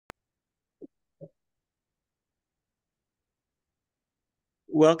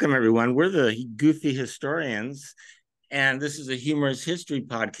Welcome, everyone. We're the Goofy Historians, and this is a humorous history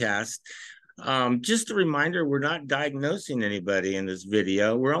podcast. Just a reminder, we're not diagnosing anybody in this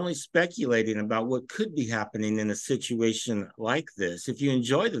video. We're only speculating about what could be happening in a situation like this. If you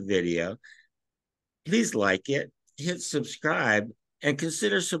enjoy the video, please like it, hit subscribe, and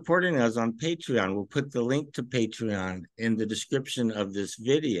consider supporting us on Patreon. We'll put the link to Patreon in the description of this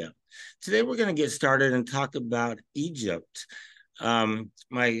video. Today, we're going to get started and talk about Egypt.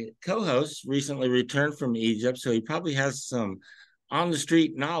 My co-host recently returned from Egypt, so he probably has some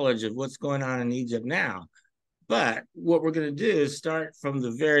on-the-street knowledge of what's going on in Egypt now. But what we're going to do is start from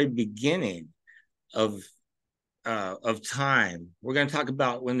the very beginning of time. We're going to talk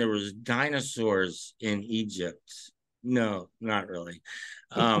about when there was dinosaurs in Egypt. No, not really.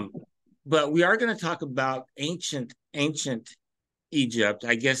 But we are going to talk about ancient Egypt,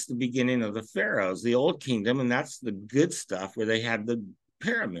 I guess the beginning of the Pharaohs, the old kingdom, and that's the good stuff where they had the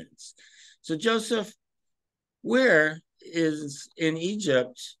pyramids. So Joseph, where is in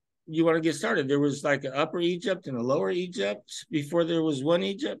Egypt you want to get started? There was like an upper Egypt and a lower Egypt before there was one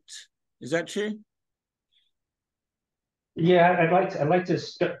Egypt. Is that true? Yeah,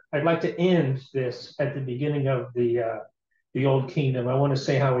 I'd like to end this at the beginning of the old kingdom. I want to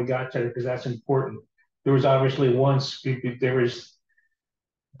say how we got to it because that's important. There was obviously once there was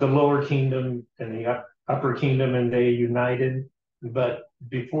the lower kingdom and the upper kingdom, and they united. But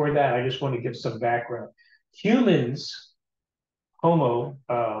before that, I just want to give some background. Humans, Homo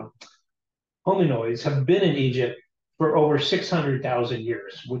hominoids, have been in Egypt for over 600,000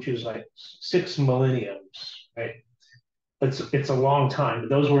 years, which is like 6 millenniums, right? It's a long time.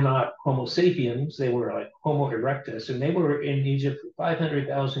 Those were not Homo sapiens; they were like Homo erectus, and they were in Egypt for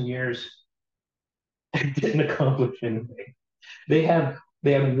 500,000 years and didn't accomplish anything. They have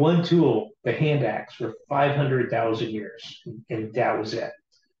they had one tool, the hand axe, for 500,000 years, and that was it.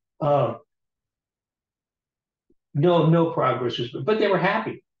 Um, no progress was, but they were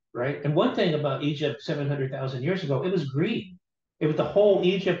happy, right? And one thing about Egypt 700,000 years ago, it was green. It was the whole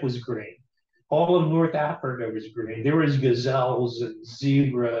Egypt was green. All of North Africa was green. There was gazelles and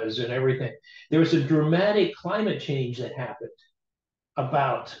zebras and everything. There was a dramatic climate change that happened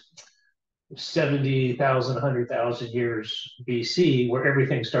about 70,000, 100,000 years BC, where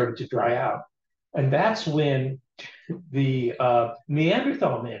everything started to dry out. And that's when the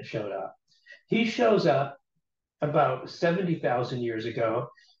Neanderthal man showed up. He shows up about 70,000 years ago,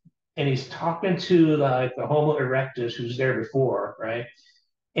 and he's talking to like the Homo erectus who's there before, right?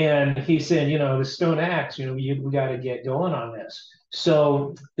 And he said, the stone axe, we got to get going on this.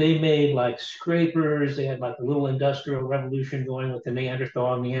 So they made like scrapers. They had like a little industrial revolution going with the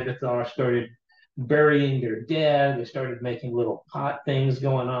Neanderthal. Neanderthal started burying their dead. They started making little pot things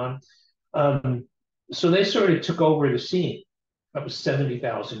going on. Um, so they sort of took over the scene. That was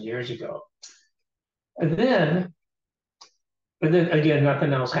 70,000 years ago. And then, and then again,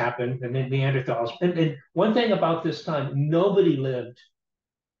 nothing else happened. And then Neanderthals. And one thing about this time, nobody lived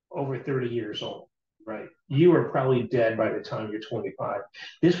over 30 years old, right? You were probably dead by the time you're 25.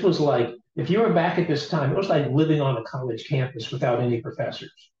 This was like, if you were back at this time, it was like living on a college campus without any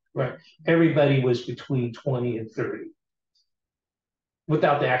professors, right? Everybody was between 20 and 30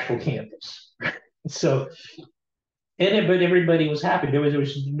 without the actual campus. So, but everybody was happy. There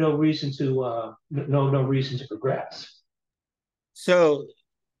was no reason to no reason to progress. So,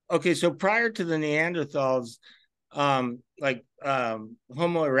 okay, so prior to the Neanderthals, Homo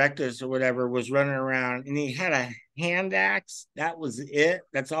erectus or whatever was running around and he had a hand axe. That was it.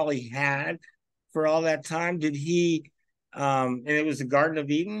 That's all he had for all that time. Did he and it was the Garden of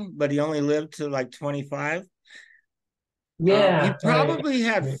Eden, but he only lived to like 25. He Yeah, right. probably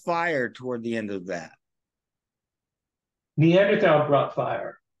had fire toward the end of that. Neanderthal brought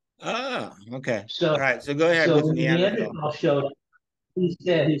fire. Oh, okay. So, All right. So go ahead so with the when Neanderthal. Neanderthal showed up,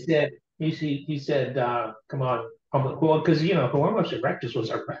 he said, come on, well, because Homo erectus was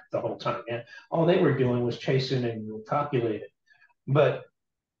our the whole time, man. All they were doing was chasing and copulating. But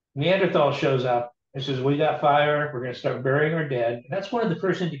Neanderthal shows up and says, "We got fire. We're going to start burying our dead." And that's one of the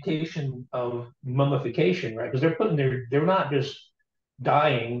first indication of mummification, right? Because they're not just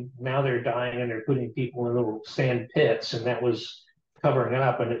dying. Now they're dying, and they're putting people in little sand pits, and that was covering it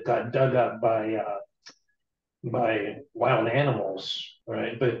up, and it got dug up by wild animals,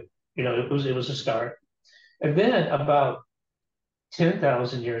 right? But it was a start. And then about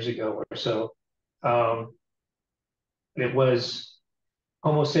 10,000 years ago or so, um, it was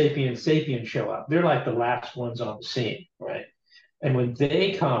Homo sapiens sapiens show up. They're like the last ones on the scene, right? And when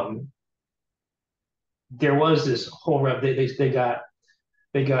they come, there was this whole they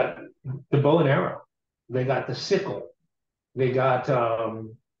got the bow and arrow, they got the sickle, They got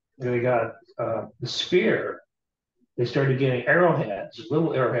the spear. They started getting arrowheads,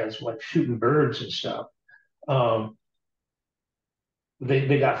 little arrowheads, like shooting birds and stuff. Um,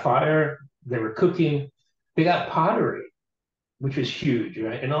 they got fire. They were cooking. They got pottery, which was huge,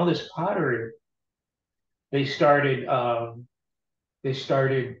 right? And all this pottery, they started they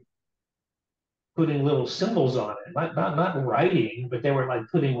started putting little symbols on it, not writing, but they were like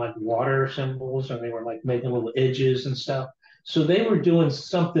putting like water symbols, and they were like making little edges and stuff. So they were doing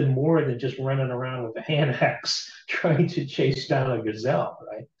something more than just running around with a hand axe trying to chase down a gazelle,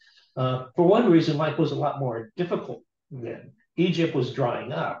 right? For one reason, life was a lot more difficult then. Egypt was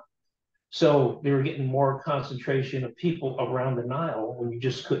drying up, so they were getting more concentration of people around the Nile when you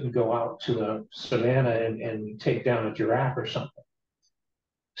just couldn't go out to the savannah and take down a giraffe or something.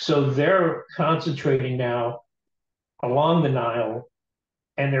 So they're concentrating now along the Nile,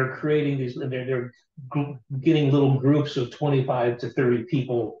 and they're creating these. They're getting little groups of 25 to 30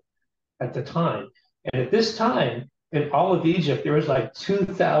 people at the time. And at this time, in all of Egypt, there was like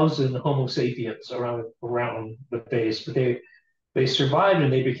 2,000 Homo sapiens around the base, but they survived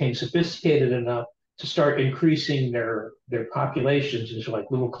and they became sophisticated enough to start increasing their populations into like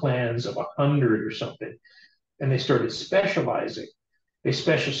little clans of 100 or something, and they started specializing.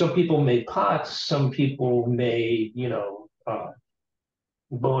 Some people made pots, some people made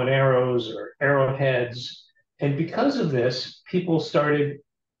bow and arrows or arrowheads, and because of this, people started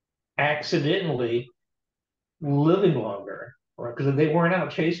accidentally living longer, right? Because they weren't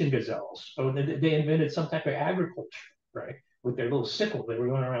out chasing gazelles, so they invented some type of agriculture, right? With their little sickle, they were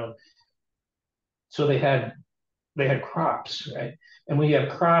going around. So they had crops, right? And when you have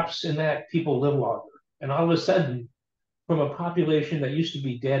crops in that, people live longer. And all of a sudden, from a population that used to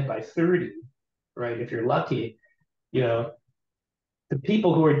be dead by 30, right? If you're lucky, you know, the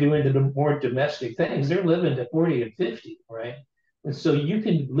people who are doing the more domestic things, they're living to 40 and 50, right? And so you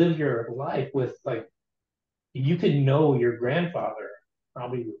can live your life with like, you can know your grandfather,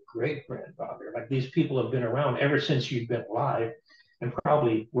 probably your great grandfather. Like these people have been around ever since you've been alive and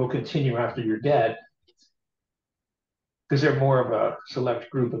probably will continue after you're dead because they're more of a select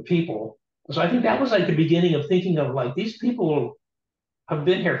group of people. So I think that was like the beginning of thinking of like these people have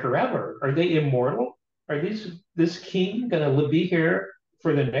been here forever. Are they immortal? Are this king going to be here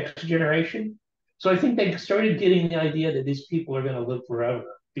for the next generation? So I think they started getting the idea that these people are going to live forever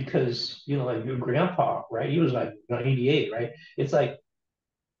because like your grandpa, right? He was like 98, right? It's like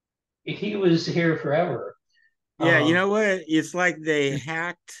he was here forever. Yeah, you Um, know what? It's like they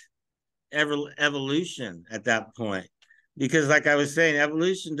hacked evolution at that point. Because, like I was saying,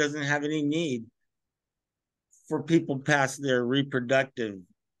 evolution doesn't have any need for people past their reproductive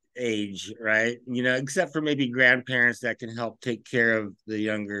age, right? Except for maybe grandparents that can help take care of the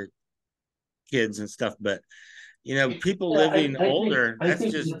younger kids and stuff. But, people yeah, living I think older, I that's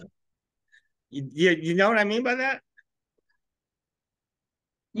think just, you know what I mean by that?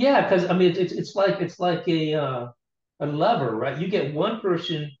 yeah, because I mean it's like a lever, right? You get one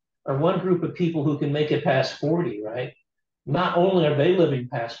person or one group of people who can make it past 40, right? Not only are they living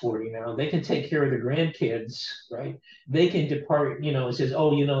past 40 now, they can take care of the grandkids, right? They can depart, it says,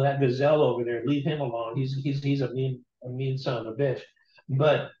 oh, that gazelle over there, leave him alone. He's a mean son of a bitch.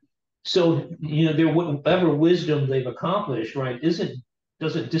 But so, their whatever wisdom they've accomplished, right,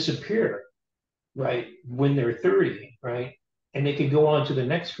 doesn't disappear, right, when they're 30, right? And they can go on to the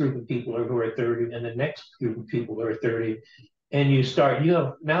next group of people who are 30 and the next group of people who are 30. And you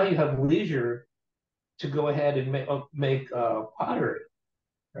have leisure to go ahead and make pottery,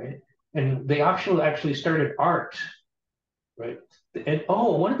 right? And they actually started art, right? And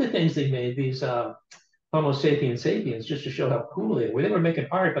one of the things they made these Homo sapiens just to show how cool they were. They were making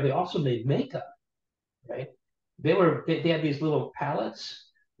art, but they also made makeup, right? They had these little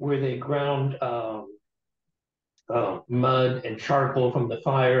palettes where they ground mud and charcoal from the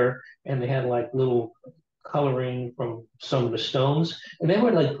fire, and they had like little coloring from some of the stones, and they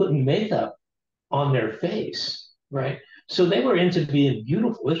were like putting makeup on their face, right? So they were into being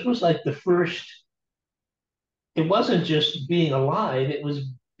beautiful. This was like the first, it wasn't just being alive, it was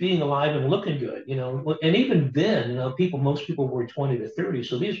being alive and looking good, And even then, most people were 20 to 30.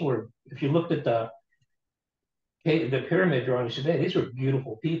 So these were, if you looked at the pyramid drawings today, these were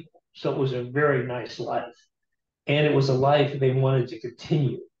beautiful people. So it was a very nice life. And it was a life they wanted to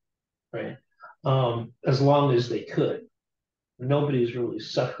continue, right? As long as they could. Nobody's really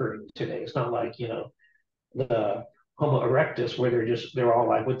suffering today. It's not like, the Homo erectus, where they're all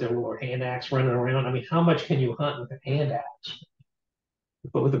like with their little hand axe running around. I mean, how much can you hunt with a hand axe?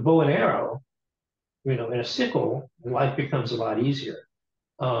 But with a bow and arrow, and a sickle, life becomes a lot easier.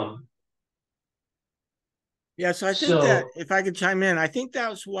 Um, Yeah, so I think that So if I could chime in, I think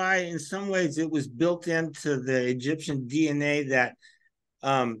that's why in some ways it was built into the Egyptian DNA that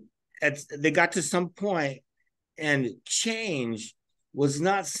um they got to some point and change was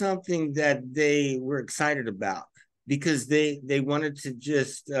not something that they were excited about because they wanted to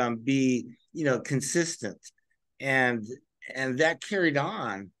just be consistent, and that carried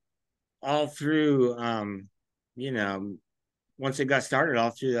on all through you know once it got started all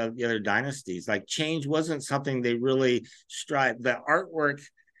through the other dynasties. Like change wasn't something they really strived. The artwork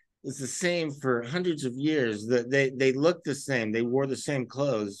is the same for hundreds of years. They looked the same. They wore the same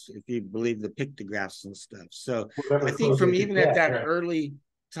clothes, if you believe the pictographs and stuff. So I whatever think clothes they from could even at get, that right? early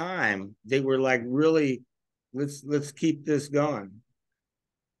time, they were like, really, let's keep this going.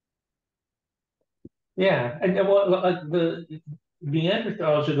 Yeah, and well, like the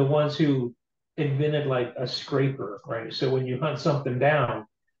Neanderthals are the ones who invented like a scraper, right? So when you hunt something down,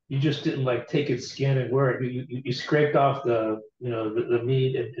 you just didn't like take its skin and wear it. You scraped off the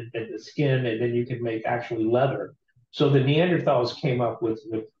meat and the skin, and then you could make actually leather. So the Neanderthals came up with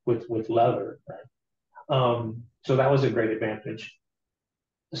leather, right? So that was a great advantage.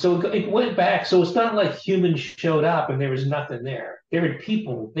 So it went back. So it's not like humans showed up and there was nothing there. There were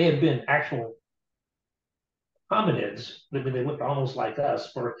people. They had been actual hominids. They looked almost like us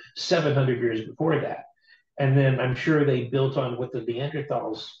for 700 years before that. And then I'm sure they built on what the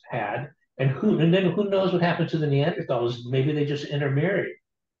Neanderthals had. And then who knows what happened to the Neanderthals? Maybe they just intermarried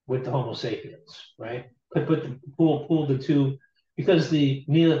with the Homo sapiens, right? Pull the two because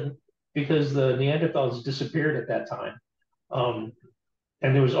because the Neanderthals disappeared at that time,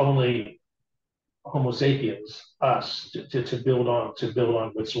 and there was only Homo sapiens, us, to build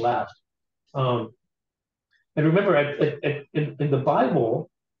on what's left. Um, and remember, in the Bible,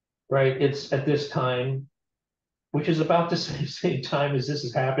 right? It's at this time, which is about the same time as this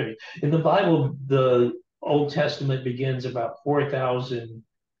is happening. In the Bible, the Old Testament begins about 4,000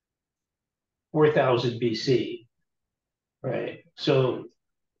 BC, right? So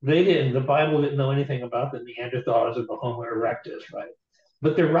the Bible didn't know anything about the Neanderthals or the Homo erectus, right?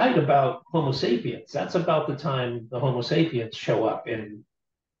 But they're right about Homo sapiens. That's about the time the Homo sapiens show up and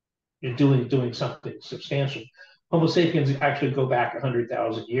doing something substantial. Homo sapiens actually go back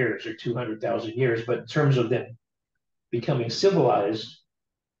 100,000 years or 200,000 years, but in terms of them becoming civilized,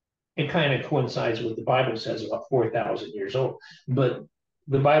 it kind of coincides with what the Bible says about 4,000 years old. But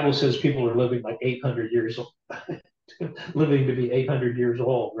the Bible says people are living like 800 years old, living to be 800 years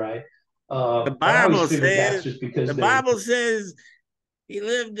old, right? The I always Bible figured that's says just the because they, Bible says he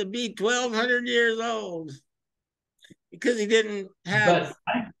lived to be 1,200 years old because he didn't have but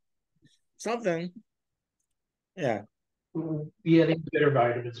I, something. Yeah. yeah, they had better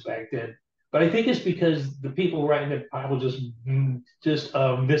vitamins back then. But I think it's because the people writing the Bible just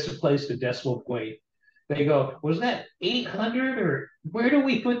misplaced the decimal point. They go, was that 800 or where do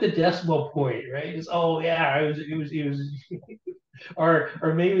we put the decimal point? Right? It's oh yeah, it was, or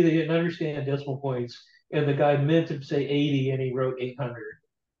maybe they didn't understand decimal points and the guy meant to say 80 and he wrote 800.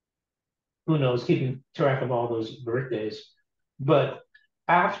 Who knows? Keeping track of all those birthdays. But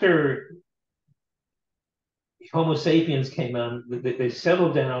after Homo sapiens came on, they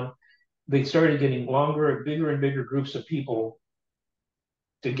settled down. They started getting longer, bigger, and bigger groups of people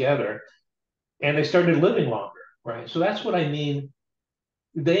together, and they started living longer, right? So that's what I mean.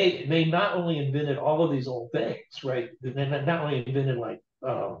 They not only invented all of these old things, right? They not only invented like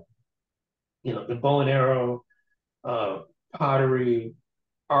the bow and arrow, uh, pottery,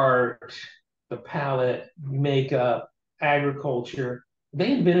 art, the palette, makeup, agriculture.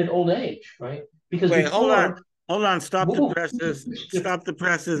 They invented old age, right? Because Wait, before, hold on. Stop the whoa, presses. Stop the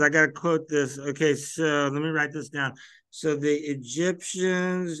presses. I gotta quote this. Okay, so let me write this down. So the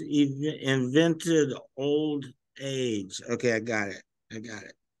Egyptians invented old age. Okay, I got it. I got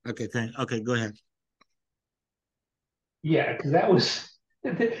it. Okay, okay, go ahead. yeah, because that was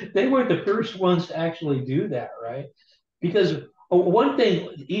they weren't the first ones to actually do that, right? Because one thing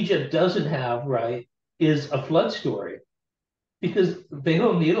Egypt doesn't have, right, is a flood story because they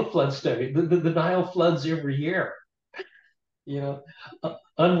don't need a flood story. The Nile floods every year, you know.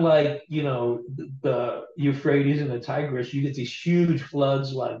 Unlike the Euphrates and the Tigris, you get these huge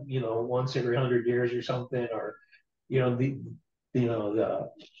floods like once every 100 years or something, or you know the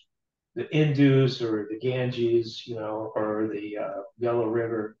the Indus or the Ganges, or the Yellow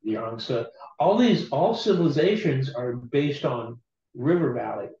River, the Yangtze. All civilizations are based on river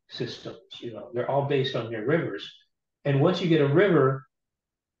valley systems. They're all based on their rivers. And once you get a river,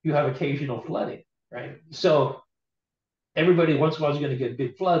 you have occasional flooding, right? So everybody once in a while is going to get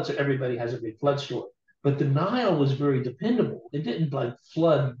big floods, so everybody has a big flood story. But the Nile was very dependable. It didn't like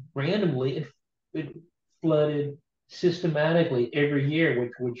flood randomly. It flooded systematically every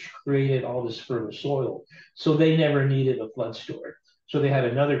year, which created all this fertile soil. So they never needed a flood story. So they had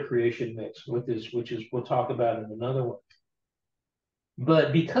another creation mix with this, which is we'll talk about in another one.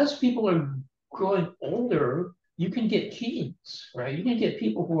 But because people are growing older, you can get kings, right? You can get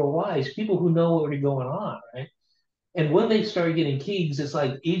people who are wise, people who know what is going on, right? And when they started getting kings, it's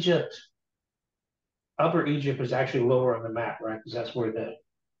like Egypt, Upper Egypt is actually lower on the map, right? Because that's where the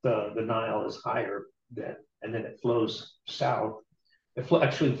Nile is higher than, and then it flows south.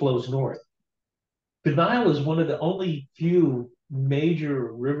 Actually flows north. The Nile is one of the only few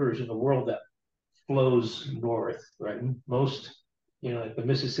major rivers in the world that flows north, right? Most, like the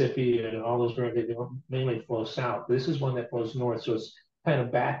Mississippi and all those rivers, they mainly flow south. This is one that flows north, so it's kind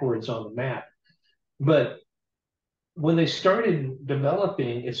of backwards on the map. But when they started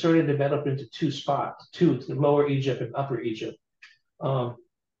developing, it started to develop into two spots, Lower Egypt and Upper Egypt.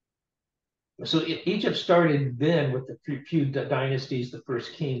 So Egypt started then with the few dynasties, the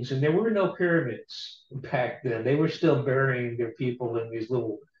first kings, and there were no pyramids back then. They were still burying their people in these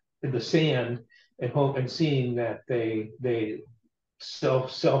in the sand and seeing that they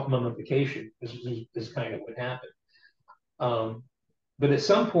self mummification is kind of what happened. But at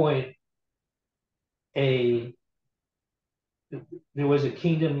some point, there was a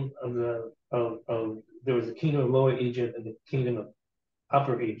kingdom there was a kingdom of Lower Egypt and the kingdom of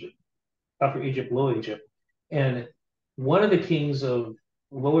Upper Egypt. Upper Egypt, Lower Egypt. And one of the kings of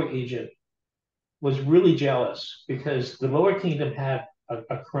Lower Egypt was really jealous because the Lower Kingdom had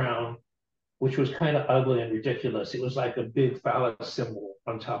a crown which was kind of ugly and ridiculous. It was like a big phallus symbol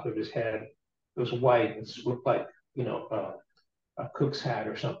on top of his head. It was white. It looked like, a cook's hat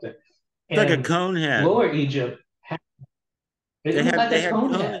or something. It's like a cone head. Lower Egypt it looked like a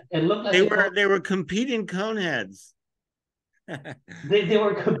cone head. It looked like they were competing cone heads. they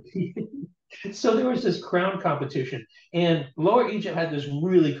were competing. So there was this crown competition, and Lower Egypt had this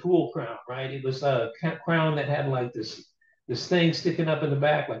really cool crown, right? It was a crown that had like this thing sticking up in the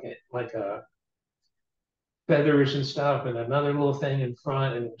back, like a feathers and stuff, and another little thing in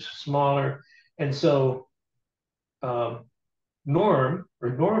front, and it was smaller. And so Normer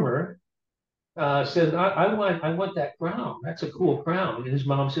said, I want that crown. That's a cool crown. And his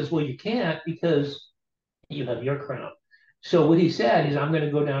mom says, well, you can't because you have your crown. So what he said is, I'm going to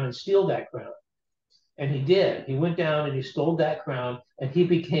go down and steal that crown. And he did. He went down and he stole that crown, and he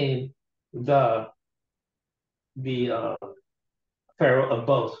became the pharaoh of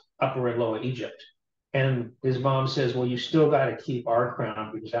both Upper and Lower Egypt. And his mom says, well, you still got to keep our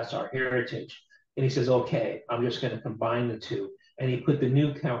crown because that's our heritage. And he says, okay, I'm just going to combine the two. And he put the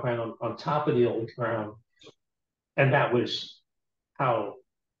new crown on top of the old crown. And that was how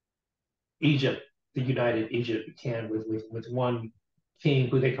Egypt, the United Egypt, began with one king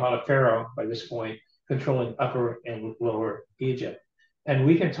who they call a pharaoh by this point, controlling Upper and Lower Egypt. And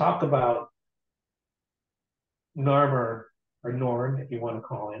we can talk about Narmer, or Norm, if you want to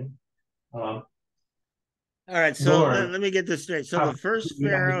call him. All right, so let me get this straight. So the first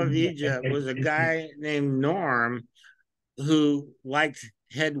pharaoh of Egypt was a guy named Norm who liked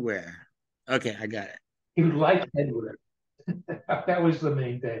headwear. Okay, I got it. He liked headwear. That was the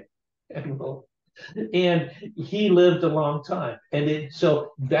main thing. And he lived a long time. And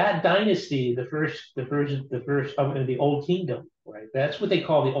so that dynasty, the first of the Old Kingdom, right? That's what they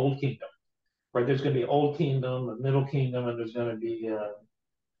call the Old Kingdom, right? There's going to be Old Kingdom, a Middle Kingdom, and there's going to be a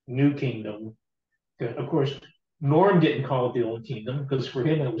New Kingdom. Of course, Norm didn't call it the Old Kingdom because for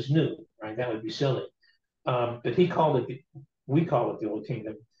him it was new, right? That would be silly. But we call it the Old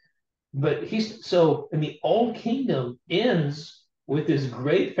Kingdom. But and the Old Kingdom ends with this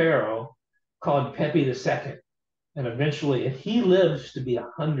great pharaoh called Pepi II. And eventually, if he lives to be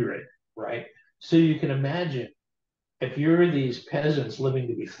 100, right? So you can imagine if you're these peasants living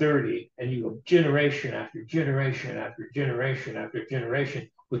to be 30 and you go generation after generation after generation after generation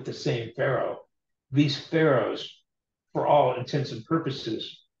with the same pharaoh, these pharaohs, for all intents and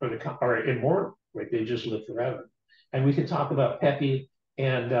purposes, are immortal, right? They just live forever. And we can talk about Pepi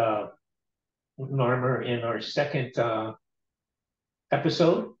and Narmer in our second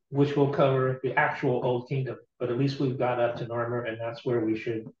episode, which will cover the actual Old Kingdom. But at least we've got up to Narmer, and that's where we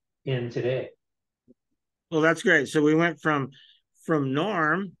should end today. Well, that's great. So we went from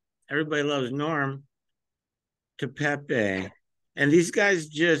Norm, everybody loves Norm, to Pepe. And these guys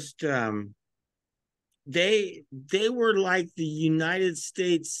just they were like the United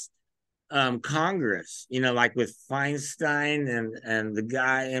States Congress, like with Feinstein and the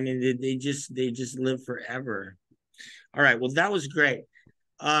guy. I mean, they just live forever. All right, well, that was great.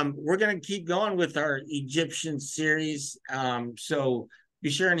 We're going to keep going with our Egyptian series. So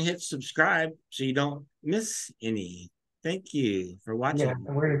be sure and hit subscribe so you don't miss any. Thank you for Yeah, watching.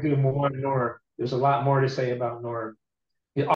 and we're going to do more on Nor. There's a lot more to say about Nor.